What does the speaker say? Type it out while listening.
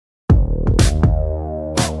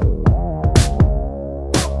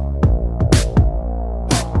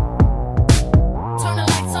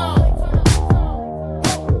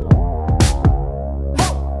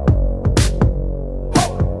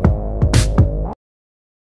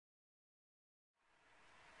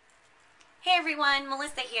Hey everyone,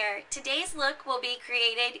 Melissa here. Today's look will be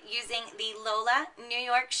created using the Lola New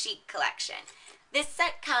York Chic collection. This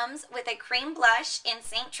set comes with a cream blush in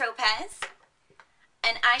St. Tropez,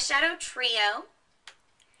 an eyeshadow trio,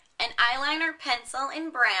 an eyeliner pencil in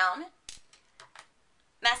brown,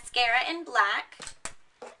 mascara in black,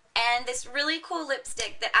 and this really cool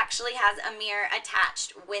lipstick that actually has a mirror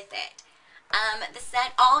attached with it. The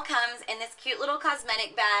set all comes in this cute little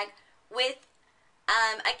cosmetic bag with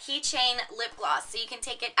a keychain lip gloss, so you can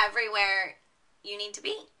take it everywhere you need to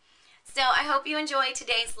be. So I hope you enjoy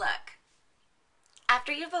today's look.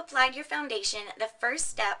 After you've applied your foundation, the first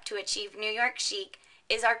step to achieve New York Chic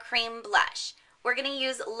is our cream blush. We're going to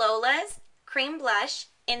use Lola's cream blush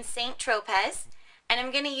in St. Tropez, and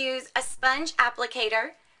I'm going to use a sponge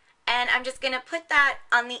applicator, and I'm just going to put that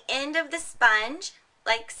on the end of the sponge,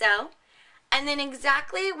 like so, and then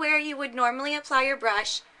exactly where you would normally apply your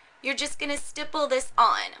brush, you're just going to stipple this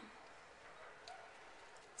on,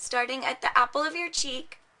 starting at the apple of your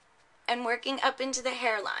cheek and working up into the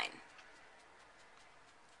hairline.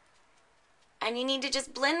 And you need to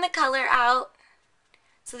just blend the color out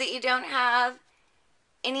so that you don't have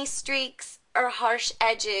any streaks or harsh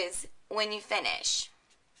edges when you finish.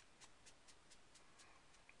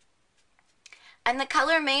 And the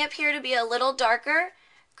color may appear to be a little darker.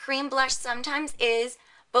 Cream blush sometimes is,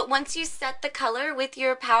 but once you set the color with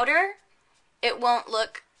your powder, it won't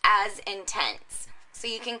look as intense. So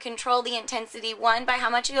you can control the intensity, one, by how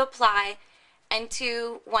much you apply, and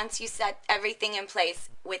two, once you set everything in place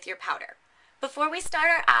with your powder. Before we start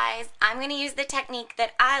our eyes, I'm going to use the technique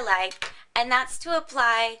that I like, and that's to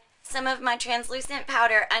apply some of my translucent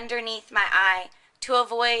powder underneath my eye to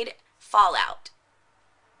avoid fallout.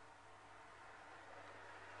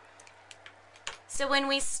 So when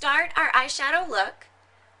we start our eyeshadow look,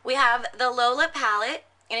 we have the Lola palette,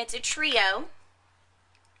 and it's a trio,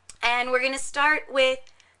 and we're going to start with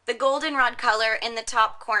the goldenrod color in the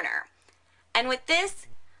top corner. And with this,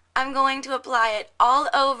 I'm going to apply it all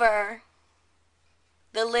over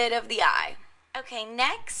the lid of the eye. Okay,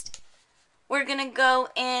 next, we're going to go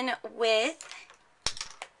in with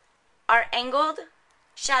our angled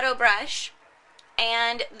shadow brush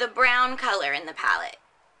and the brown color in the palette.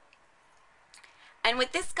 And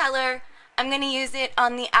with this color, I'm going to use it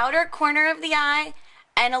on the outer corner of the eye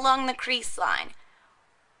and along the crease line.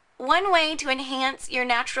 One way to enhance your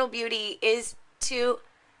natural beauty is to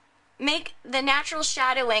make the natural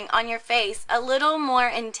shadowing on your face a little more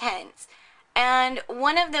intense. And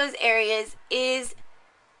one of those areas is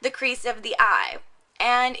the crease of the eye.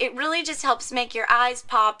 And it really just helps make your eyes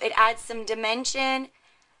pop. It adds some dimension.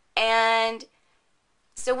 And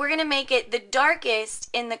so we're going to make it the darkest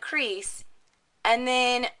in the crease, and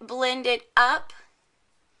then blend it up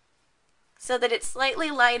so that it's slightly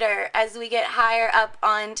lighter as we get higher up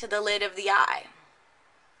onto the lid of the eye.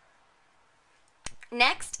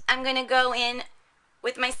 Next, I'm going to go in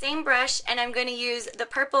with my same brush, and I'm going to use the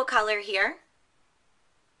purple color here.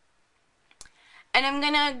 And I'm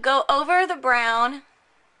going to go over the brown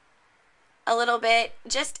a little bit,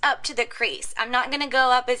 just up to the crease. I'm not going to go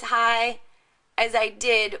up as high as I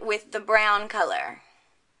did with the brown color.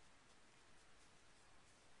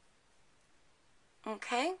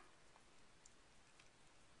 Okay.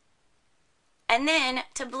 And then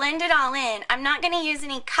to blend it all in, I'm not going to use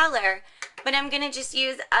any color, but I'm going to just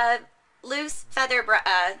use a loose feather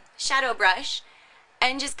shadow brush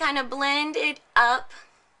and just kind of blend it up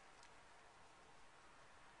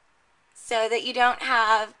so that you don't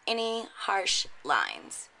have any harsh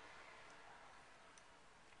lines.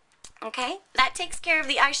 Okay, that takes care of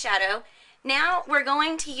the eyeshadow. Now we're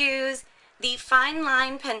going to use the fine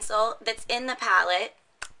line pencil that's in the palette,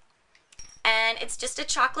 and it's just a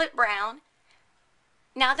chocolate brown.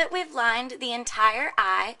 Now that we've lined the entire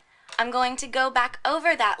eye, I'm going to go back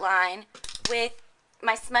over that line with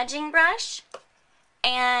my smudging brush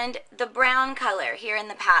and the brown color here in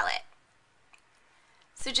the palette.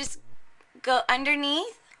 So just go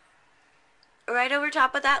underneath, right over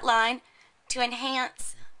top of that line, to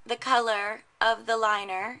enhance the color of the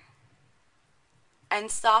liner and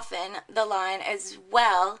soften the line as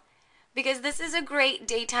well, because this is a great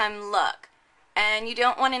daytime look and you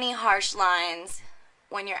don't want any harsh lines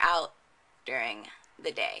when you're out during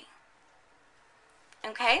the day.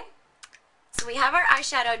 Okay, so we have our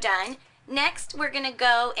eyeshadow done. Next, we're going to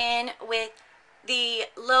go in with the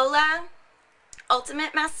Lola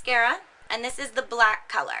Ultimate Mascara, and this is the black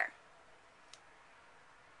color.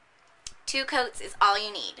 2 coats is all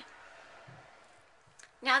you need.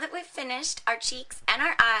 Now that we've finished our cheeks and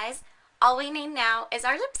our eyes, all we need now is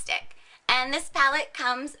our lipstick. And this palette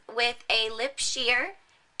comes with a lip sheer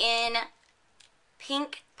in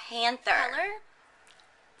Pink Panther color.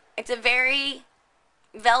 It's a very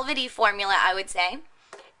velvety formula, I would say.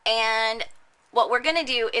 And what we're going to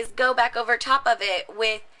do is go back over top of it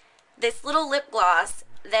with this little lip gloss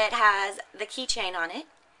that has the keychain on it.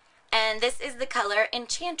 And this is the color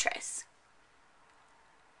Enchantress.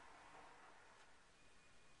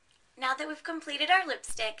 Now that we've completed our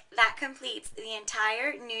lipstick, that completes the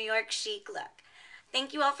entire New York Chic look.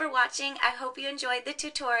 Thank you all for watching. I hope you enjoyed the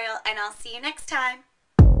tutorial, and I'll see you next time.